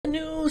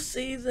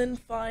season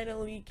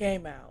finally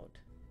came out.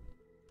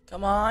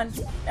 Come on.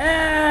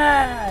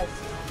 Yes!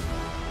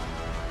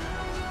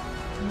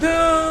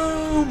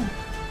 Doom!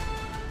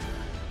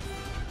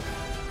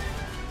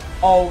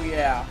 Oh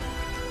yeah.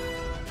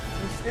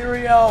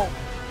 Mysterio.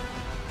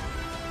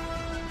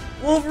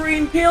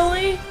 Wolverine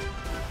Peely?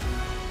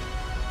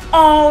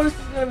 Oh, this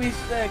is gonna be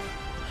sick.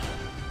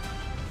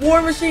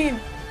 War Machine!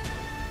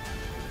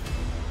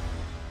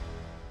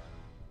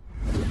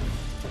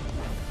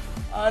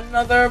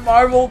 Another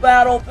Marvel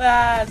Battle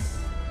Pass!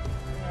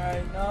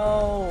 I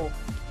know.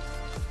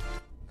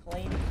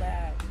 Claim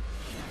that.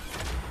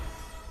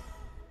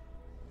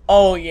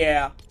 Oh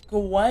yeah.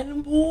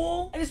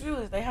 Gwenpool? I just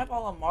realized they have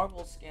all the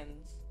Marvel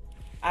skins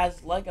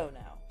as Lego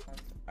now.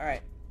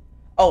 Alright.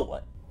 Oh,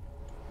 what?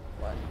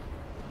 What?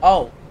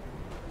 Oh.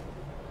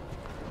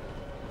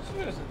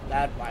 This isn't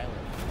that violent.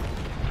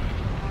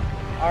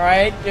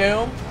 Alright,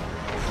 Doom.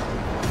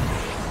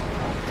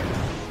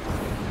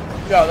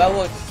 Yo, that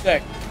looks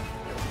sick.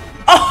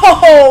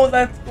 Oh,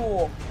 that's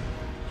cool.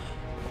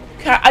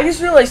 I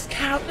just realized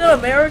Captain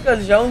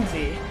America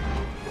Jonesy.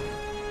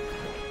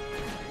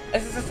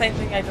 Is this the same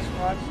thing I just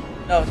watched?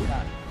 No, it's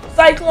not.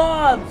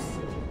 Cyclops!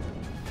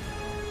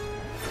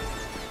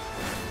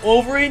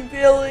 Wolverine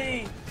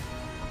Billy!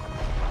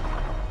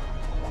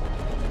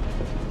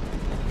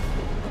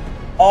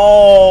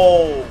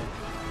 Oh!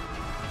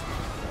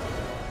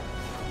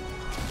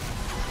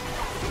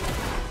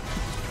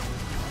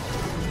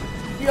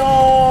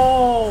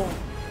 Yo!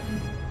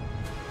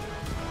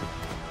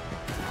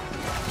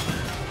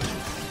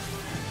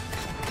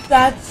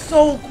 That's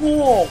so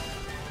cool!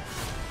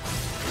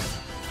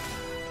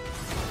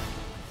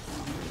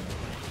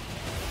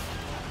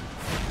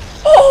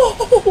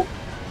 Oh!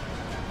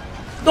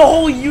 The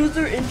whole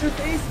user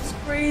interface is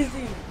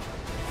crazy!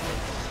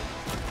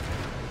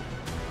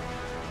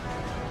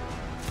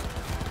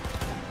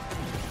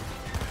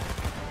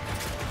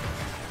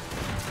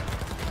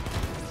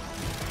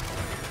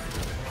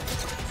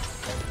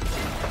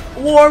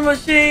 War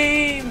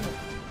Machine!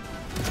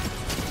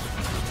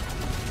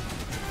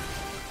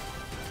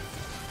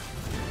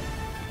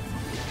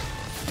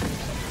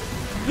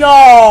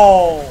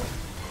 Yo!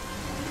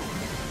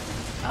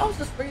 I was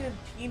just rated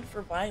teen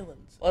for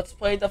violence. Let's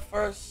play the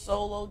first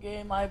solo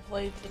game I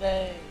played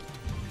today.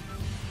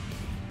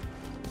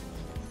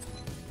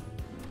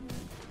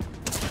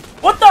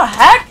 What the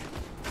heck?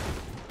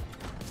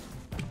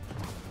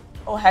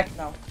 Oh heck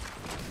no.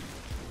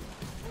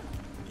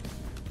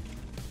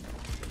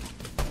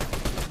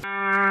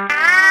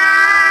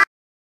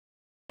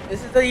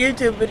 This is a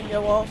YouTube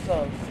video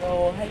also,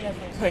 so hey guys,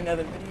 welcome to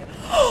another video.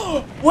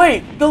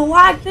 Wait,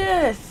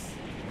 Galactus!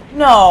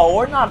 No,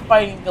 we're not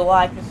fighting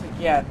Galactus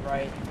again,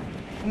 right?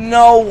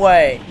 No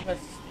way.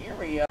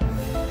 Mysterio.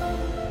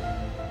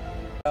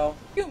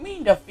 You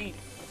mean defeat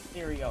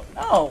Mysterio?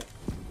 No.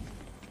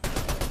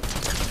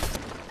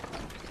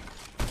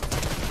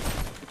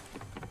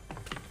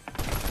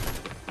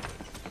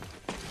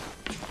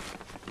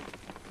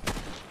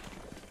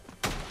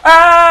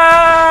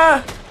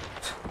 Ah!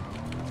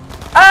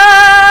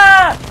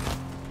 Ah!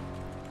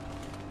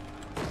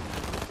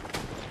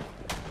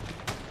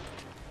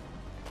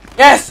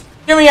 Yes!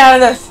 Get me out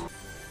of this!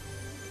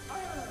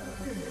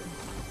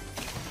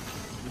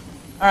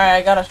 Alright,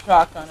 I got a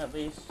shotgun at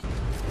least.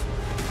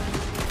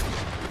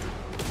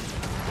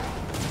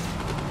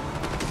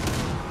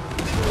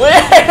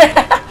 Wait!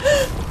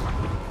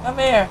 Come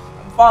here.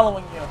 I'm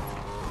following you.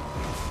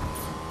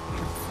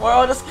 We're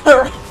all just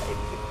gonna ride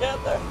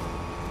together.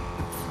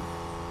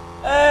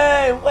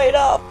 Hey, wait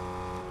up!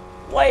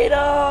 Wait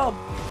up!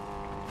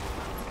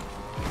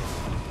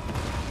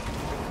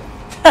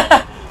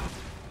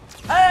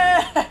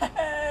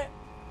 Hey!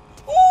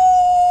 Ooh!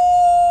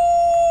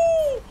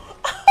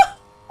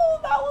 Oh,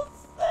 that was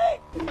sick!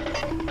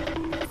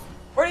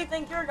 Where do you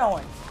think you're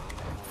going?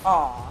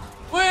 Aw.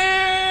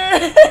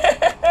 Whee!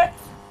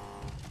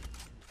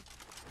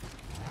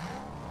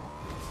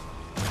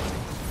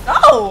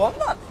 No, I'm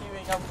not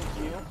teaming up with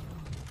you.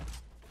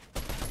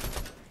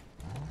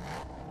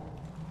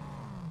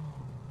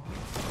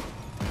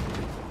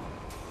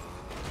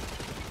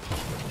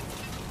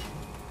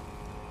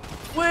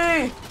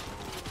 Wait!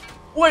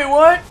 Wait,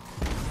 what?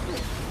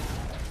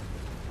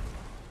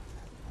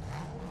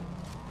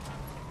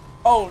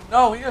 Oh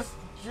no, he just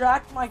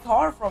jacked my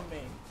car from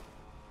me.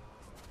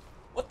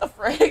 What the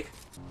frick?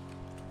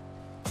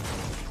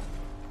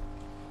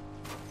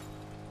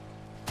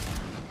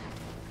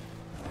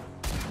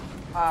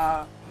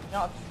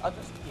 No, I'll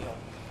just heal.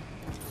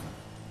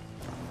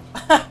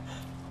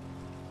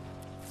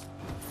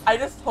 I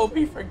just hope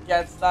he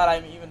forgets that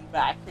I'm even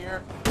back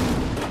here.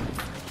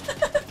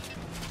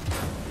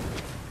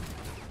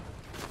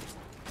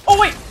 Oh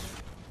wait!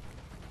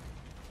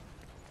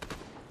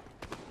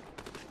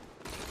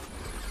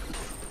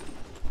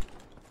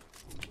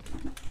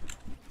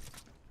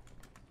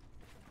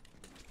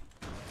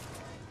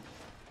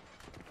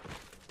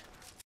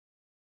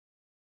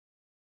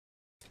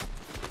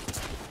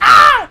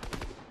 Ah!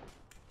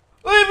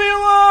 Leave me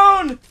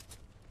alone!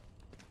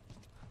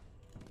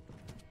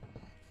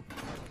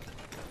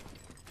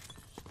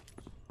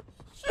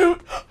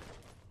 Dude!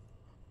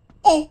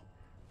 Oh!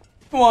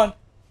 Come on.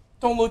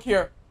 Don't look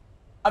here.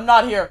 I'm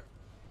not here.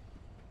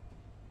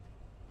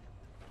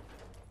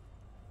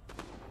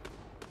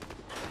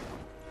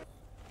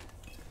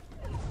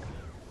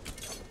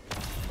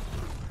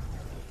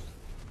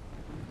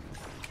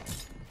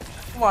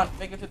 Come on,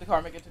 make it to the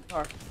car, make it to the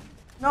car.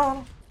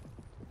 No.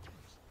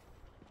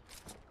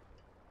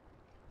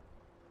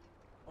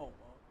 Oh,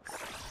 well.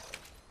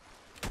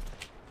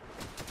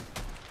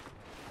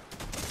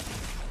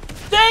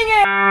 Dang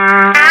it!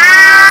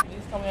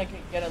 Please tell me I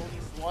can get at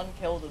least one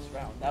kill this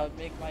round. That would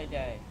make my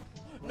day.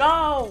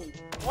 No!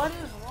 What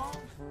is wrong?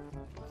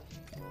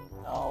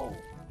 No.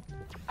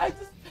 I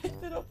just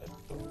picked it up and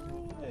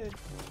threw it.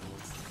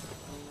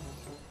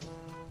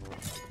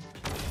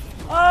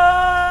 Oh!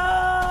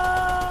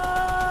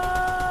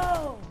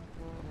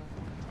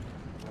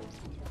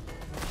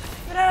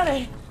 Get out of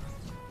here!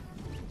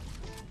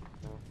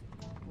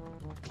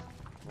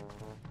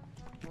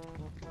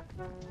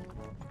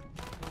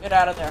 Get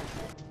out of there.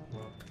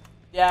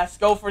 Yes,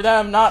 go for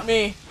them, not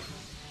me.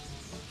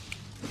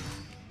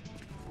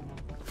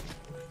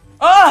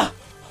 Ah!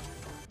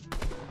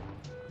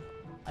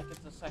 I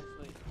get this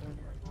actually.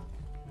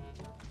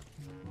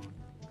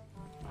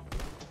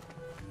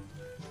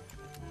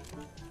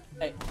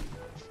 Hey.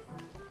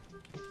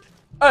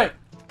 Hey!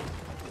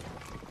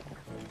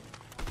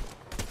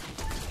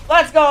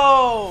 Let's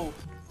go!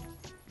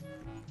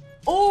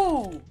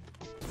 Ooh!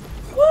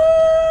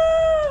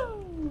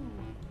 Woo!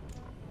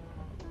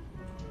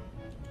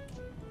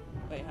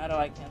 Wait, how do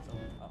I cancel?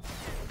 Oh.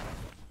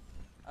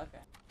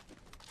 Okay.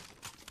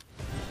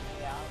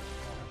 Yeah.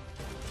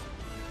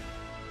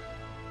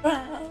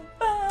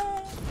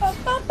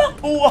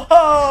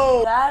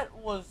 Whoa! That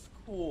was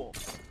cool.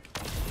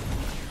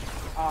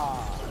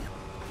 Ah.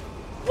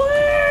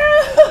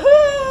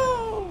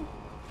 Woo!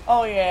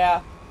 Oh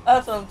yeah,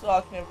 that's what I'm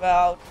talking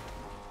about.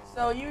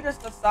 So you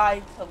just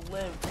decide to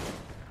live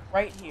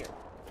right here.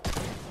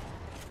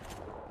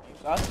 You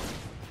got it?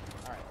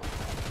 Alright.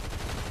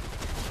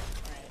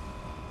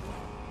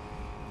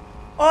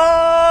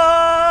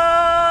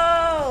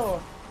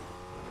 Oh!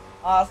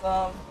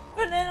 Awesome.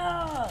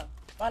 Banana!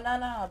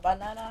 Banana!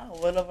 Banana!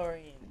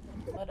 Wolverine.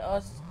 Let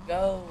us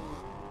go.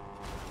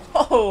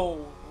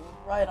 Oh!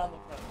 Right on the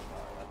front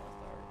car. That's the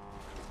start.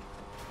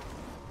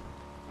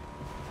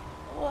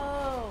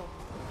 Whoa!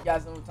 You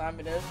guys know what time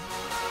it is?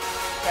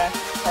 Crash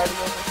party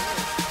over here.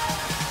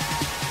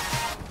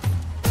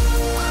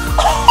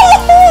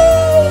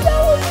 Oh!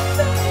 That was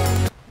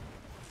insane!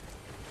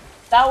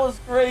 That was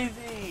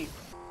crazy!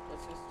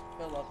 Let's just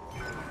fill up.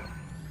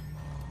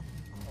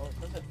 Oh,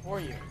 it does it for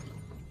you.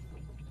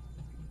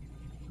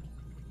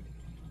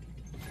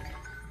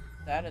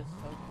 That is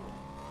so cool.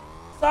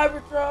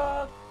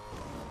 Cybertruck!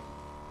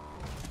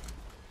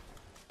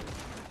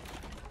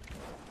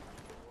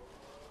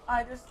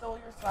 I just stole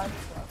your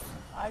Cybertruck.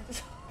 I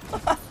just...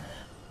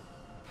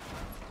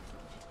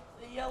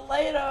 See you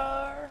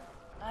later!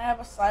 I have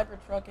a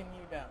Cybertruck and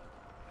you don't.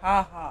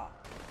 Ha ha.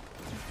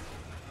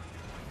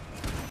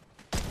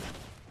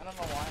 I don't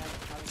know why I'm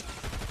having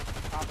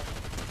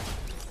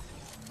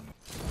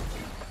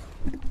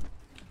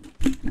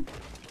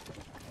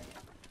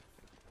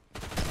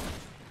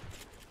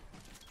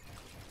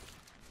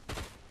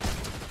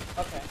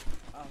Okay.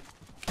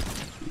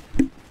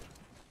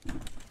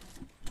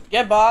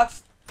 Get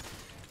boxed.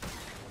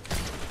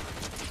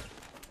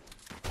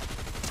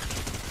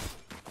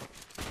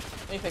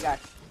 Let me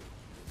pickaxe.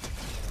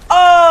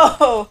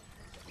 Oh!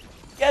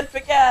 Get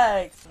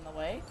pickaxe in the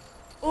way.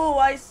 Ooh,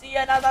 I see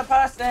another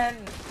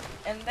person,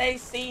 and they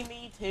see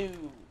me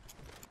too.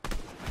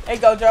 Hey,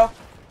 Gojo.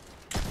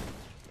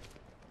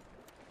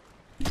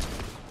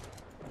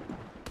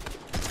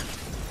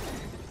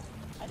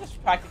 I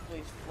just practically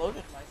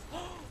exploded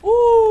myself.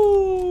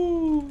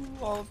 Ooh,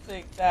 I'll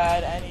take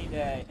that any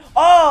day.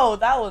 Oh,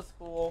 that was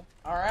cool.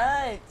 All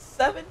right,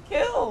 7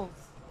 kills.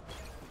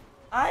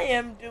 I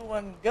am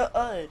doing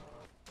good.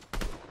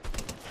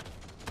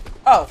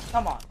 Oh,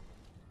 come on.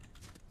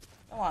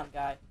 Come on,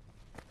 guy.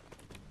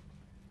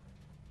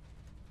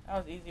 That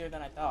was easier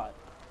than I thought.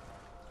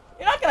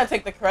 You're not gonna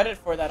take the credit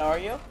for that, are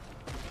you?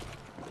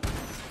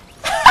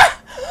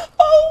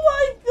 Oh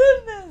my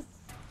goodness!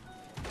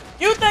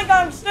 You think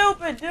I'm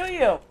stupid, do you?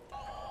 You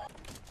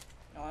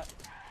know what?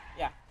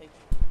 Yeah, take it.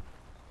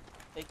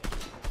 Take it.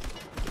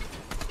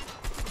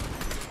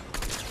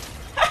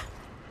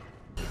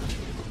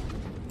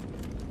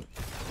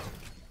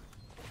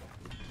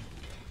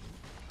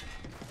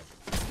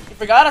 You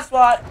forgot a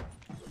spot.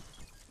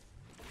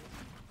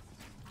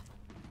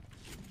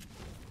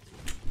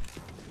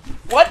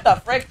 What the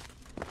frick?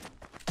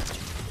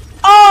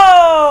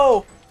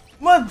 Oh!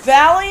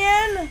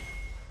 Medallion?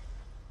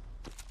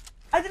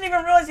 I didn't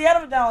even realize he had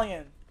a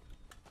medallion.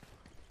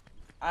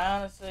 I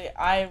honestly,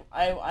 I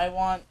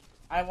want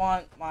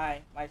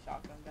my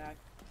shotgun back.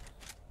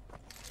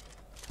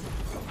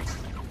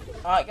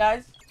 Alright,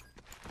 guys.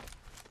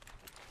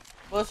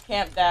 Bush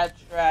Camp Dad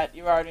Strat.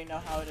 You already know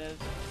how it is.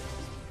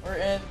 We're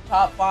in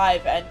top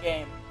 5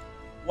 endgame.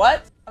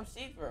 What? I'm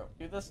see-through.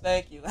 Do this,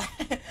 thank you.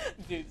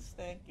 Do this,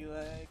 thank you.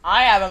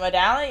 I have a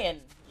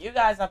medallion. You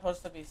guys are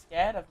supposed to be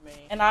scared of me.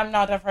 And I'm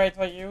not afraid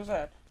to use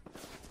it.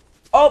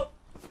 Oh!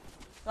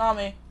 Saw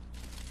me.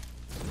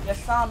 You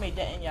saw me,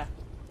 didn't ya?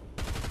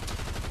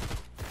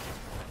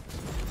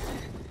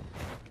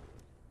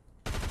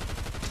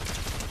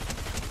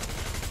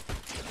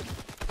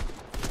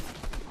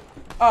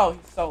 Oh,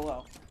 he's so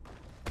low.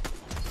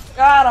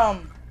 Got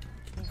him!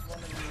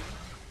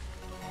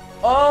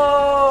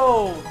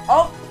 Oh!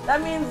 Oh!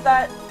 That means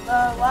that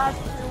the last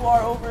two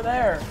are over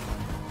there.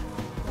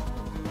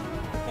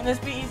 Can this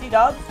be easy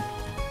dubs?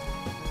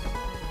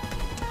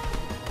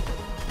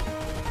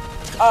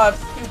 Oh,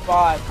 it's too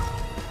bots.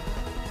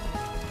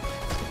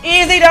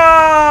 Easy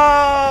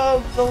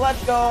dubs! So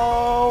let's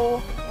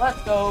go!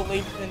 Let's go,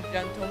 ladies and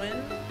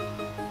gentlemen.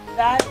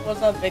 That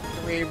was a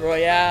victory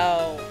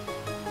royale.